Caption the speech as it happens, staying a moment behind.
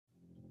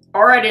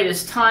All right, it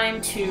is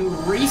time to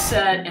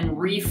reset and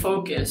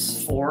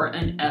refocus for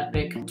an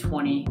epic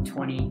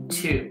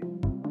 2022.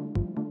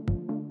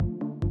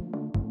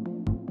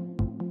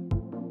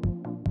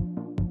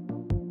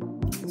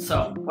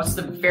 So, what's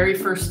the very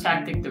first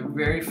tactic, the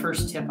very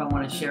first tip I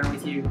want to share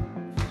with you?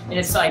 And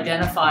it's to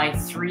identify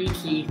three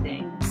key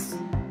things.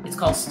 It's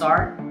called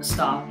start,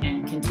 stop,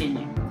 and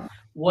continue.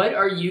 What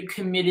are you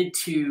committed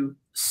to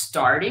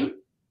starting?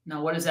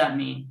 Now, what does that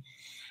mean?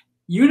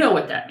 You know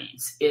what that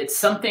means. It's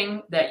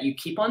something that you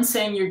keep on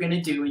saying you're going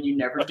to do and you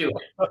never do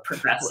it.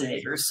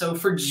 Procrastinators. So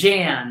for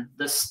Jan,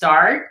 the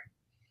start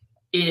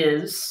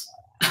is,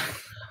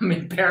 I'm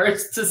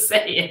embarrassed to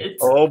say it.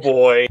 Oh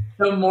boy.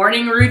 The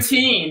morning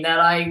routine that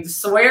I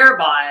swear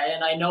by,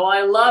 and I know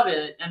I love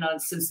it. And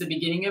since the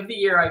beginning of the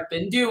year, I've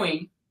been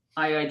doing.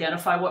 I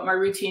identify what my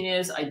routine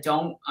is.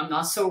 I'm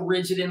not so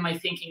rigid in my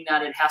thinking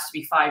that it has to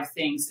be 5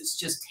 things. It's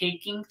just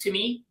taking, to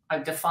me,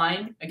 I've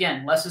defined,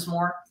 again, less is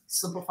more.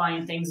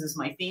 Simplifying things is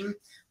my theme.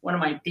 One of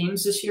my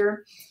themes this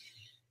year.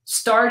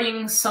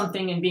 Starting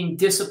something and being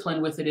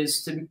disciplined with it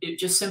it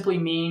just simply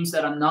means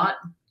that I'm not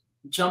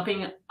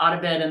jumping out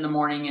of bed in the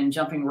morning and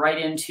jumping right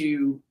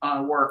into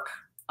work.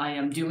 I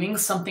am doing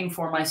something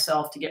for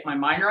myself to get my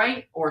mind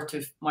right or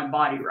to my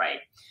body right.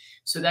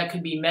 So that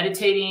could be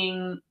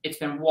meditating. It's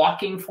been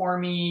walking for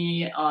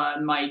me.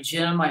 My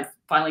gym, I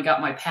finally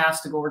got my pass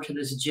to go over to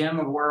this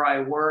gym of where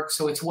I work.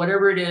 So it's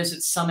whatever it is,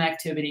 it's some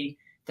activity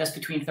that's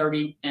between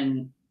 30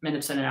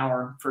 minutes and an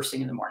hour first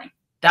thing in the morning.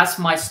 That's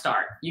my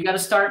start. You got to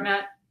start,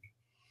 Matt?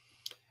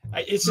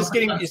 It's just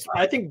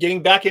I think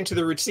getting back into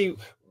the routine.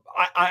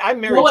 I'm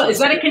married. Well, is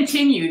that a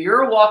continue?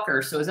 You're a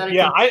walker, so is that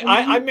a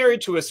I'm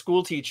married to a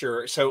school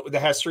teacher, so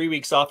that has 3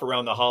 weeks off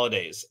around the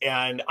holidays,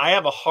 and I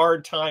have a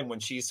hard time when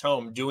she's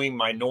home doing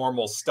my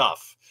normal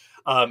stuff.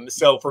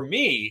 So for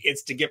me,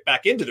 it's to get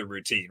back into the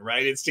routine,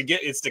 right? It's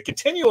to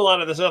continue a lot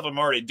of the stuff I'm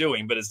already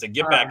doing, but it's to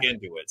get back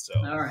into it. So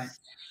all right.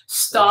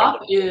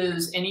 Stop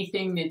is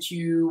anything that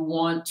you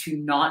want to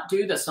not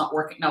do that's not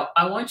working. Now,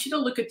 I want you to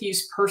look at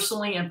these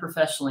personally and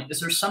professionally.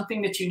 Is there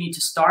something that you need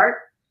to start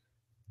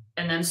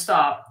and then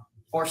stop,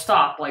 or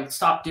stop, like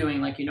stop doing,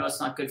 like you know it's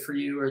not good for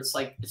you, or it's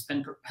like it's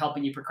been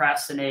helping you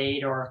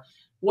procrastinate, or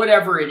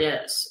whatever it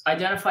is?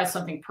 Identify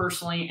something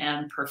personally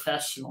and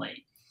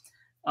professionally.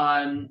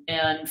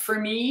 And for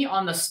me,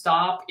 on the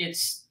stop,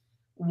 it's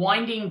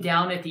winding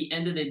down at the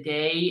end of the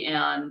day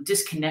and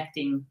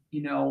disconnecting,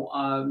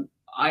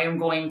 I am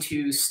going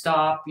to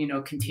stop,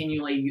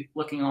 continually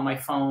looking on my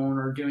phone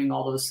or doing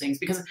all those things,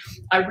 because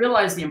I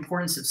realize the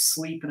importance of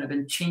sleep, and I've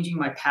been changing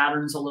my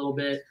patterns a little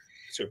bit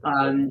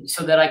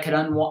so that I could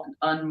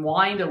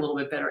unwind a little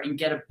bit better and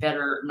get a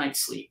better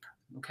night's sleep.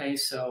 Okay,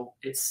 so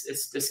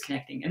it's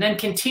disconnecting. And then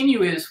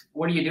continue is,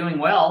 what are you doing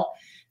well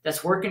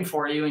that's working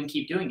for you, and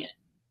keep doing it,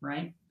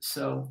 right?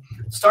 So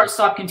start,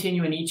 stop,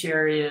 continue in each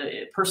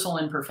area, personal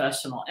and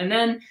professional. And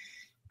then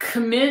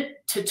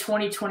commit to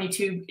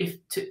 2022.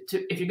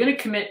 If you're going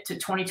to commit to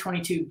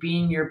 2022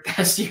 being your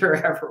best year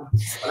ever,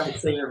 which is what I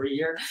say every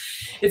year,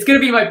 it's going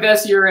to be my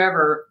best year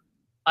ever.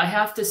 I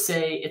have to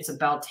say it's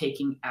about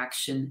taking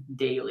action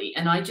daily.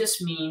 And I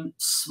just mean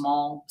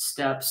small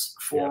steps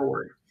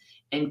forward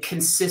and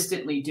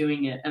consistently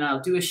doing it. And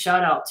I'll do a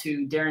shout out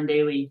to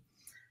Darren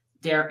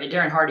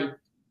Hardy.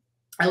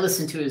 I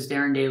listen to his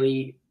Darren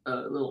Daily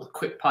little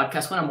quick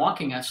podcast when I'm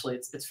walking, actually.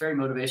 It's very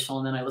motivational.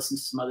 And then I listen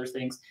to some other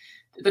things.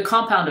 The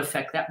Compound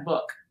Effect, that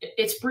book,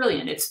 it's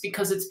brilliant. It's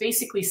because it's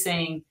basically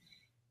saying,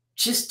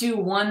 just do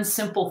one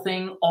simple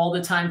thing all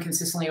the time,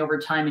 consistently over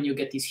time, and you'll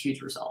get these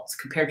huge results,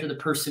 compared to the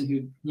person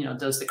who,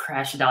 does the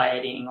crash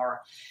dieting,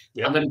 or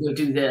I'm going to go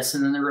do this,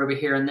 and then they're over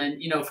here. And then,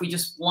 if we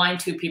just line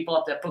 2 people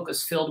up, that book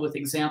is filled with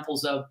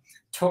examples of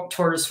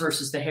tortoise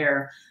versus the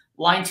hare.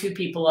 Line 2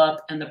 people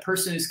up, and the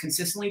person who's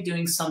consistently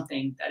doing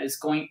something that is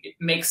it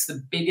makes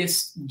the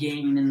biggest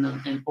gain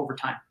in over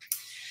time.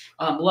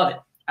 Love it.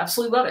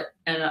 Absolutely love it.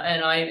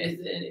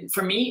 And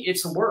for me,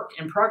 it's a work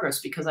in progress,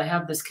 because I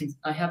have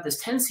this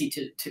tendency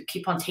to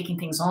keep on taking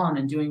things on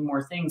and doing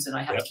more things. And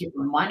I have to keep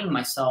reminding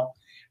myself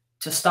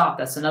to stop.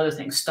 That's another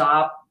thing.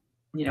 Stop,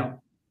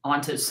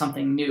 onto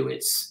something new.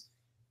 It's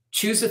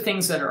choose the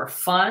things that are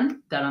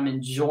fun, that I'm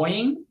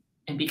enjoying,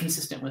 and be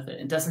consistent with it.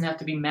 It doesn't have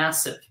to be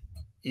massive.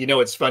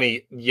 It's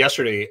funny.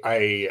 Yesterday,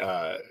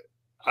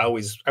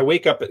 I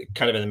wake up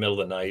kind of in the middle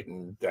of the night,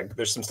 and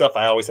there's some stuff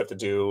I always have to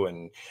do.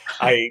 And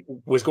I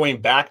was going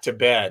back to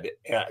bed,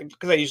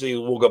 because I usually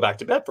will go back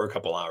to bed for a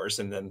couple hours,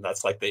 and then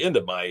that's like the end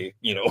of my,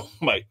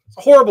 my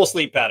horrible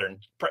sleep pattern.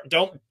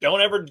 Don't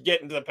ever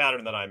get into the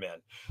pattern that I'm in.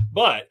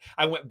 But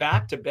I went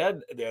back to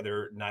bed the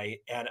other night,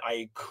 and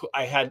I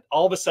had,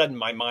 all of a sudden,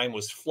 my mind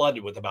was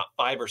flooded with about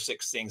 5 or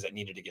 6 things that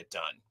needed to get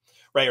done.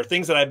 Right, or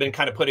things that I've been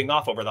kind of putting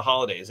off over the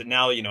holidays, and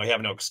now I have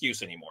no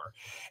excuse anymore,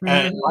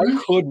 and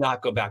I could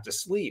not go back to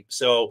sleep.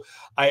 So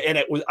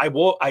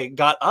I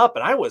got up,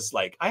 and I was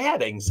like, I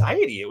had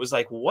anxiety. It was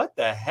like, what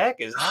the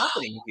heck is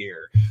happening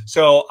here?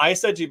 So I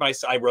said to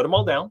myself, I wrote them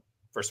all down,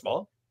 first of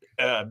all,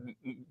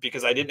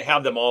 because I didn't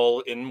have them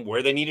all in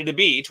where they needed to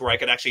be to where I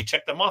could actually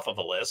check them off of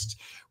a list,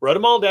 wrote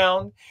them all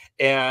down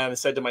and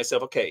said to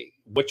myself, okay,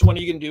 which one are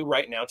you going to do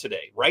right now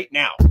today? Right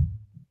now,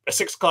 at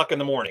 6 o'clock in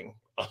the morning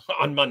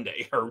on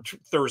Monday or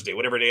Thursday,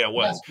 whatever day it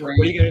was. What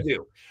are you going to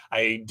do?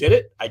 I did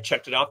it. I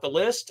checked it off the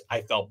list.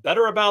 I felt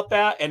better about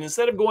that. And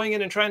instead of going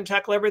in and trying to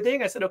tackle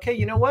everything, I said, okay,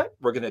 you know what?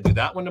 We're going to do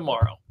that one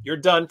tomorrow. You're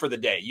done for the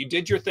day. You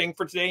did your thing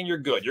for today and you're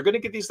good. You're going to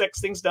get these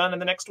next things done in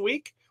the next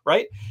week,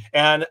 right?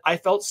 And I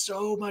felt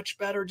so much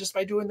better just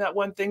by doing that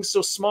one thing.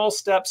 So small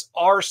steps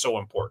are so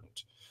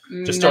important.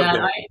 Just start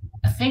doing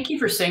it. Thank you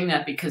for saying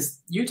that,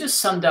 because you just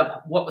summed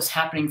up what was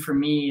happening for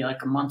me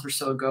like a month or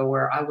so ago,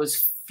 where I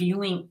was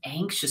feeling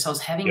anxious. I was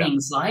having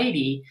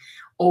anxiety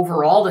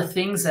over all the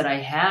things that I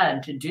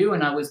had to do.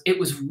 And it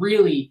was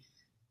really,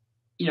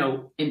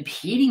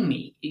 impeding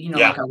me,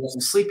 like I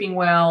wasn't sleeping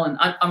well, and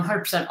I'm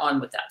 100% on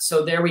with that.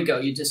 So there we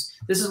go. This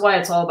is why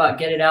it's all about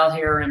get it out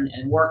here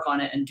and work on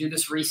it and do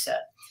this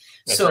reset.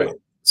 That's right.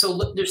 So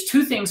look, there's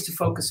two things to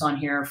focus on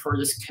here for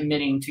this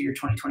committing to your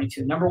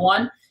 2022. Number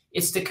one,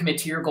 is to commit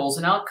to your goals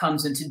and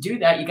outcomes. And to do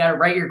that, you got to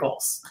write your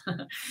goals.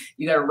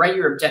 You got to write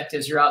your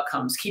objectives, your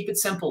outcomes. Keep it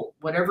simple,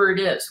 whatever it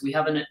is. We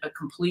have a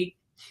complete,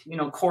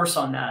 course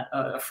on that,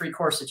 a free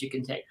course that you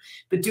can take.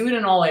 But do it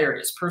in all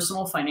areas: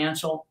 personal,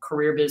 financial,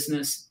 career,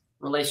 business,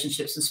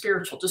 relationships, and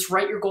spiritual. Just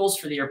write your goals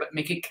for the year, but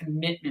make a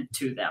commitment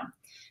to them.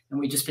 And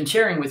we've just been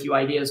sharing with you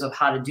ideas of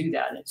how to do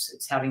that.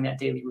 It's having that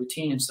daily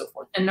routine and so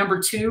forth. And number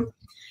two,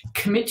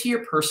 commit to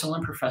your personal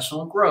and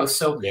professional growth.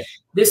 So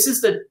this is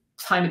the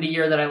time of the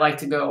year that I like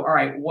to go, all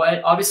right,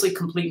 obviously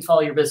complete and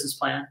follow your business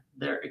plan.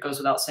 There, it goes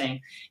without saying.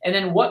 And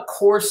then what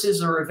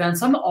courses or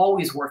events? I'm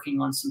always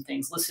working on some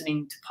things,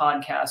 listening to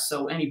podcasts.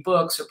 So any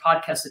books or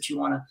podcasts that you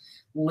want to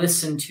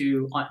listen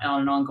to on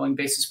an ongoing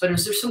basis. But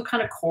is there some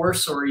kind of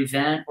course or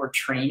event or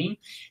training?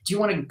 Do you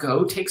want to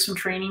go take some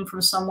training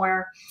from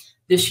somewhere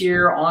this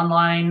year,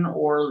 online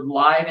or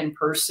live in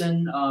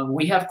person?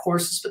 We have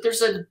courses, but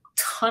there's a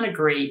ton of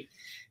great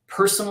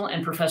personal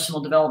and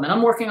professional development.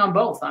 I'm working on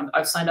both.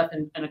 I've signed up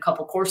in a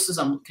couple courses.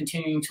 I'm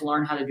continuing to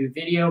learn how to do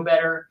video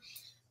better.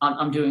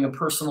 I'm doing a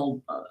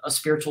personal, a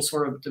spiritual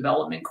sort of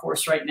development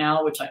course right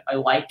now, which I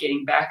like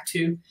getting back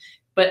to.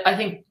 But I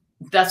think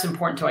that's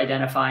important to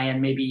identify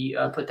and maybe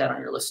put that on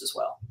your list as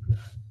well.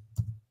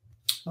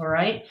 All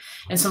right.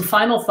 And some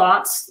final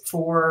thoughts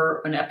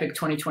for an epic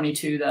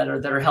 2022 that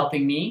are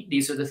helping me.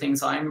 These are the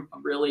things I'm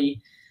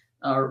really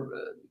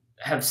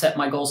have set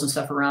my goals and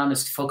stuff around,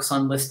 is to focus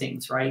on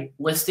listings, right?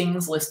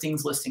 Listings.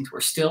 We're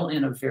still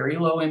in a very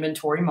low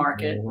inventory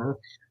market. Mm-hmm.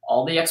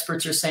 All the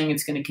experts are saying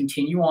it's going to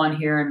continue on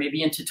here and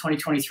maybe into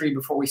 2023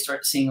 before we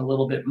start seeing a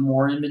little bit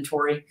more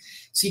inventory.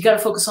 So you got to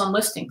focus on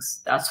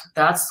listings.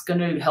 That's going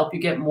to help you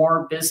get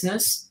more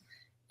business,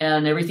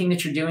 and everything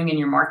that you're doing in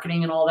your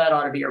marketing and all that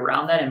ought to be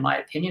around that. In my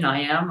opinion,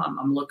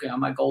 I'm looking at,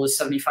 my goal is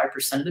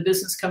 75% of the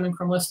business coming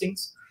from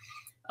listings.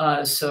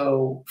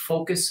 So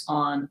focus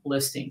on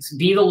listings.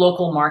 Be the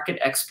local market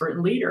expert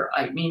and leader.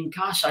 I mean,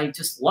 gosh, I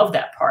just love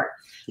that part.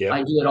 Yeah.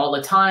 I do it all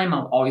the time.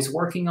 I'm always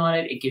working on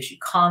it. It gives you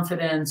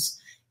confidence.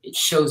 It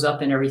shows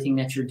up in everything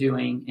that you're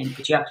doing,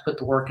 but you have to put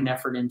the work and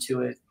effort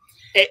into it.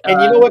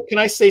 And you know what? Can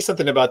I say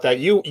something about that?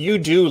 You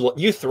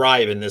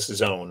thrive in this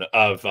zone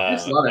of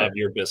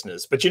your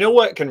business. But you know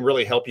what can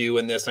really help you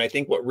in this? And I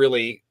think what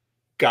really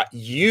got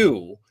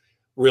you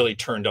really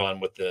turned on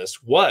with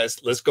this was,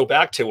 let's go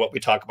back to what we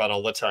talk about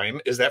all the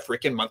time, is that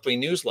freaking monthly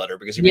newsletter.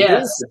 Because if you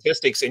do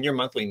statistics in your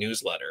monthly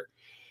newsletter,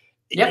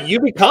 you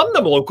become the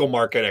local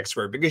market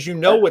expert, because you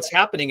know what's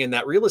happening in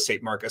that real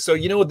estate market. So,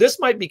 this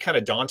might be kind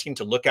of daunting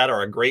to look at,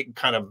 or a great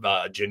kind of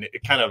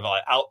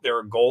out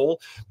there goal,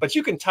 but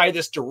you can tie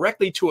this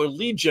directly to a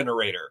lead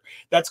generator.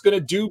 That's going to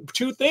do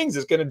two things.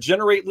 It's going to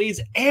generate leads,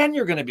 and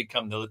you're going to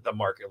become the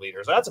market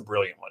leader. So that's a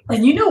brilliant one.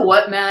 And you know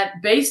what,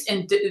 Matt,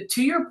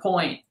 to your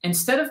point,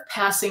 instead of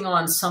passing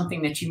on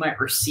something that you might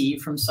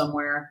receive from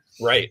somewhere,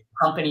 right?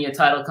 Company, a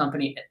title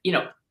company,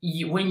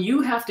 when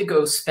you have to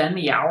go spend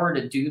the hour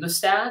to do the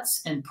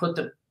stats and put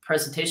the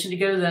presentation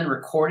together, then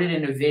record it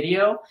in a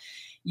video,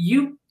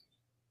 you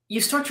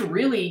start to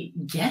really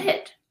get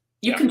it.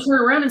 You can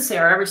turn around and say,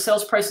 our average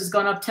sales price has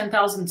gone up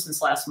 10,000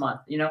 since last month,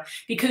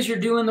 because you're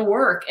doing the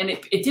work, and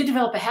it did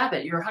develop a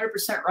habit. You're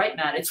 100% right,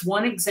 Matt. It's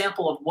one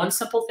example of one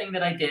simple thing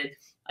that I did.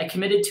 I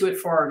committed to it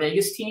for our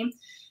Vegas team.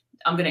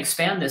 I'm going to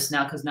expand this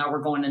now, because now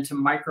we're going into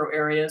micro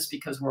areas,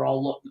 because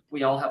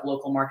we all have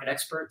local market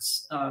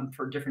experts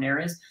for different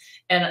areas.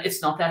 And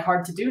it's not that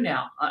hard to do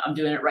now. I'm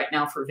doing it right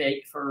now for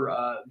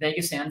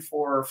Vegas and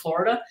for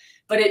Florida,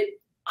 but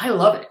I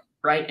love it.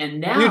 Right. And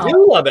now you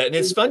do love it. And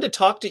it's fun to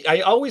talk to you. I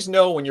always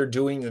know when you're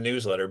doing the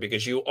newsletter,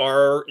 because you've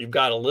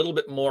got a little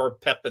bit more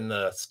pep in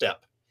the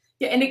step.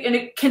 Yeah. And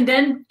it can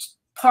then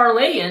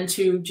parlay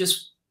into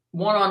just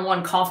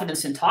one-on-one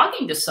confidence in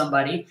talking to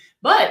somebody.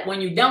 But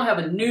when you now have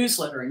a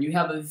newsletter and you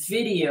have a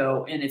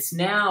video and it's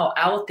now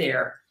out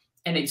there,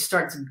 and it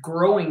starts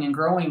growing and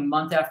growing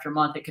month after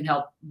month, it can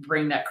help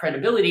bring that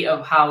credibility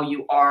of how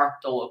you are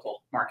the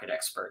local market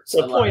expert.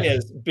 So the point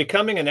is,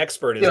 becoming an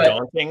expert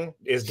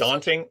is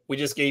daunting. We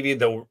just gave you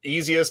the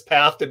easiest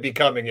path to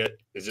becoming it,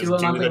 is just do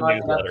the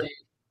newsletter.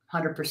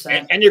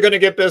 100%. And you're going to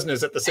get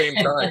business at the same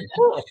time.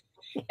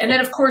 And then,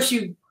 of course,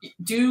 you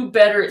do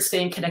better at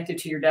staying connected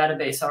to your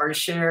database. I already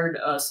shared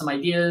some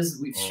ideas.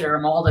 We share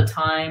them all the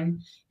time.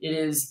 It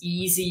is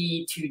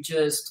easy to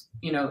just,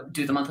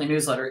 do the monthly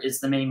newsletter is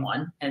the main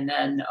one. And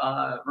then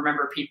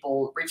remember,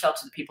 reach out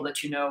to the people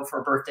that you know for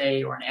a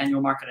birthday or an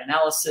annual market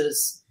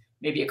analysis,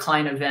 maybe a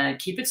client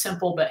event. Keep it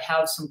simple, but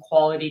have some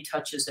quality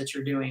touches that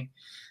you're doing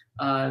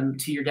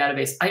to your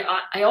database.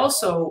 I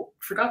also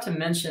forgot to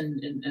mention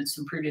in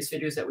some previous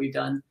videos that we've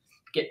done,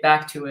 get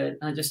back to it.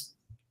 I just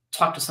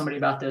talked to somebody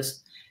about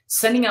this.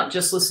 Sending out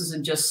just listings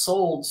and just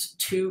solds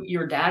to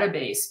your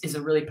database is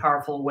a really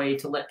powerful way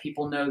to let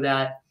people know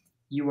that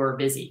you are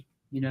busy.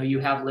 You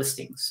have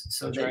listings,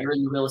 so that you're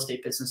in the real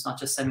estate business, not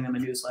just sending them a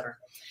newsletter.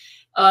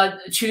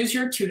 Choose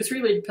your 2 to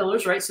 3 lead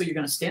pillars, right? So you're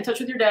going to stay in touch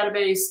with your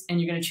database,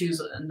 and you're going to choose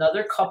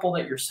another couple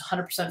that you're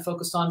 100%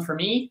 focused on. For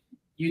me,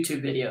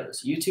 YouTube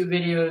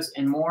videos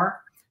and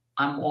more.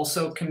 I'm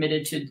also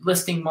committed to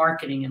listing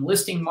marketing, and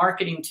listing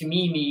marketing to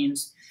me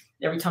means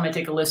every time I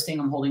take a listing,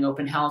 I'm holding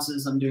open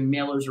houses, I'm doing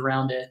mailers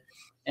around it,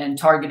 and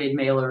targeted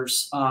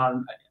mailers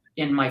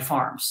in my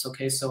farms.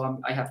 Okay,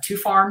 so I have 2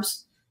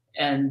 farms,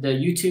 and the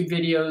YouTube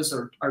videos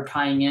are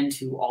tying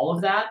into all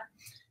of that.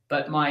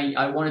 But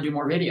I want to do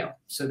more video,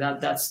 so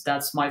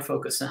that's my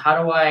focus. And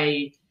how do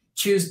I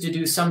choose to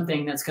do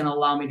something that's going to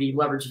allow me to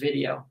leverage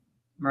video?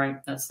 Right,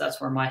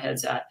 that's where my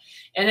head's at.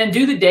 And then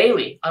do the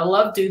daily. I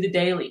love do the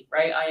daily.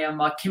 Right, I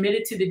am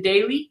committed to the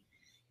daily.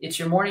 It's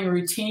your morning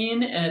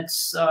routine.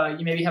 It's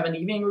you maybe have an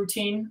evening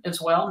routine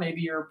as well.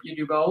 Maybe you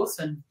do both,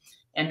 and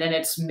then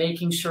it's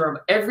making sure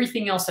of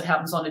everything else that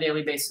happens on a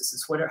daily basis.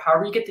 It's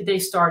however you get the day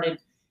started,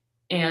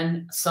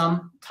 and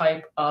some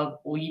type of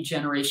lead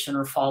generation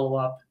or follow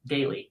up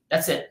daily.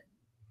 That's it.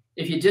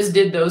 If you just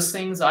did those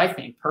things, I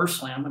think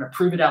personally, I'm going to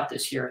prove it out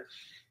this year.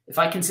 If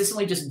I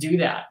consistently just do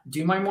that,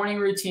 do my morning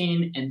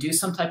routine and do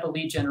some type of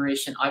lead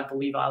generation, I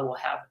believe I will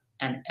have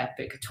an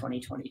epic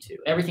 2022.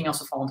 Everything else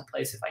will fall into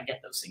place if I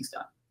get those things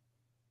done.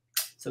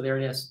 So there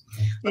it is.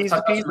 Let's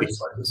talk about some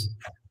resources.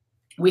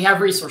 We have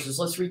resources.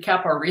 Let's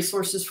recap our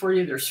resources for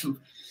you. There's some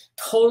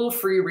total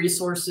free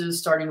resources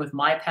starting with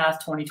My Path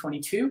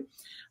 2022.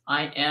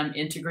 I am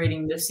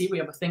integrating this. See, we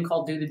have a thing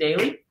called Do the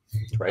Daily.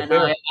 Right and there.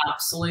 I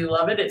absolutely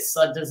love it. It's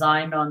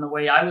designed on the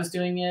way I was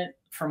doing it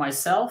for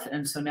myself.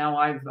 And so now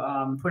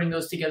I'm putting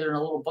those together in a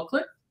little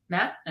booklet,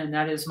 Matt, and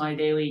that is my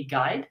daily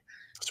guide.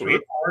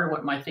 Sweet.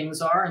 What my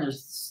things are. And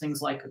there's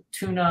things like a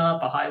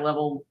tune-up, a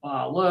high-level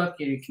look.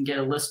 You can get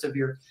a list of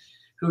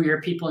who are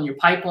your people in your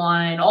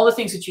pipeline, all the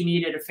things that you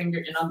need at a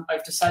finger. And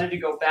I've decided to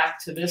go back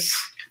to this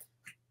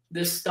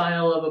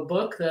style of a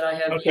book that I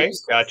have. Okay,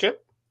 used. gotcha.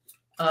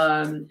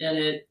 And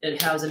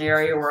it has an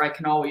area where I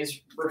can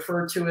always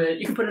refer to it.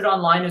 You can put it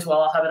online as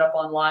well. I'll have it up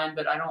online,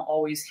 but I don't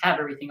always have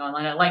everything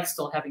online. I like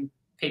still having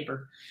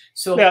paper.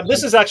 So yeah,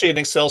 this is actually an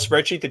Excel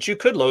spreadsheet that you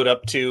could load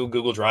up to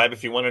Google Drive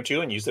if you wanted to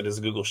and use it as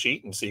a Google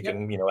Sheet, and so you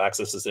can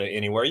access this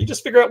anywhere. You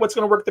just figure out what's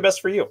going to work the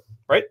best for you,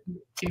 right?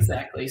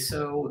 Exactly.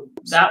 So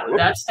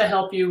that's to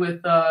help you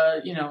with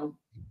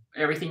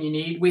everything you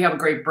need. We have a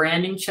great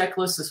branding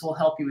checklist. This will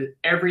help you with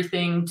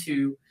everything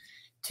to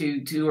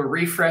do a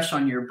refresh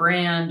on your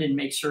brand and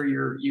make sure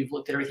you've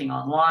looked at everything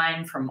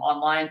online, from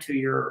online to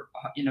your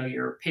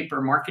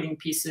paper marketing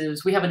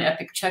pieces. We have an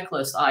epic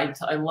checklist.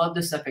 I love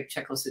this epic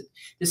checklist.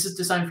 This is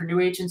designed for new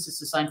agents. It's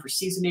designed for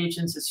seasoned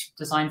agents. It's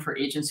designed for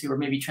agents who are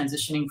maybe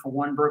transitioning from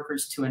one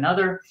brokerage to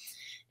another.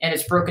 And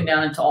it's broken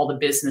down into all the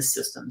business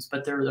systems.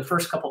 But the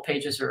first couple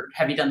pages are,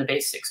 have you done the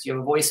basics? Do you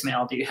have a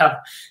voicemail? Do you have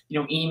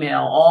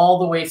email? All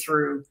the way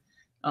through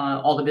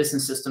all the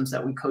business systems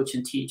that we coach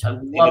and teach. I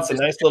love it's a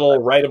nice little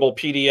writable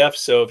PDF.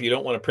 So if you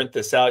don't want to print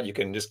this out, you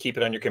can just keep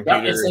it on your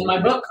computer. Yeah, it's in my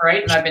book,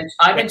 right? And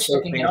I've been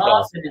checking it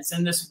off, and it's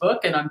in this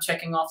book, and I'm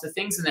checking off the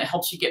things, and it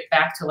helps you get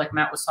back to, like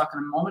Matt was talking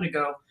a moment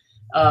ago.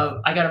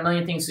 I got a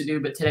million things to do,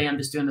 but today I'm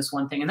just doing this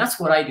one thing. And that's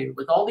what I do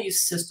with all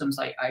these systems.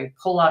 I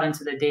pull out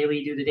into the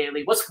daily, do the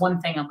daily. What's one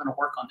thing I'm going to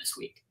work on this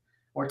week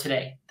or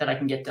today that I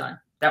can get done?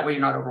 That way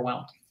you're not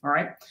overwhelmed. All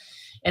right.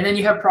 And then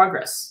you have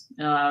progress.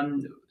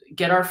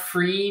 Get our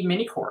free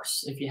mini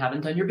course. If you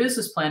haven't done your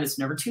business plan, it's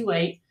never too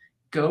late.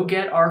 Go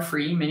get our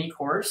free mini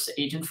course,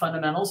 Agent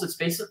Fundamentals. It's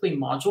basically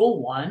module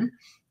 1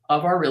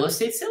 of our real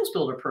estate sales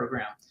builder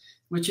program,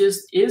 which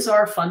is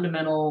our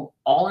fundamental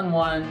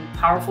all-in-one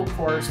powerful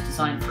course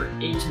designed for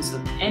agents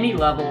of any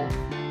level.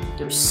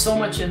 There's so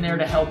much in there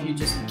to help you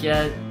just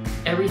get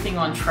everything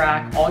on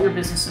track, all your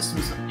business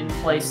systems in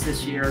place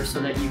this year so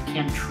that you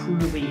can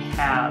truly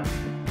have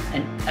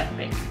an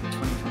epic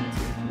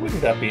 2022.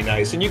 Wouldn't that be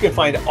nice? And you can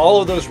find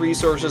all of those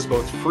resources,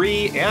 both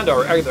free and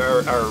our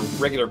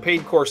regular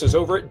paid courses,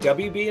 over at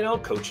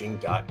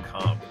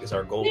WBNLcoaching.com, because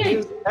our goal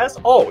is, as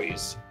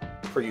always,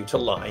 for you to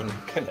line,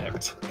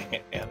 connect,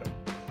 and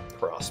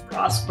prosper.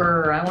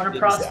 Prosper. I want to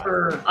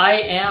prosper. I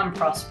am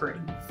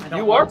prospering.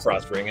 You are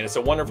prospering, and it's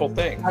a wonderful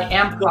thing. I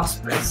am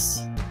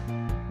prosperous.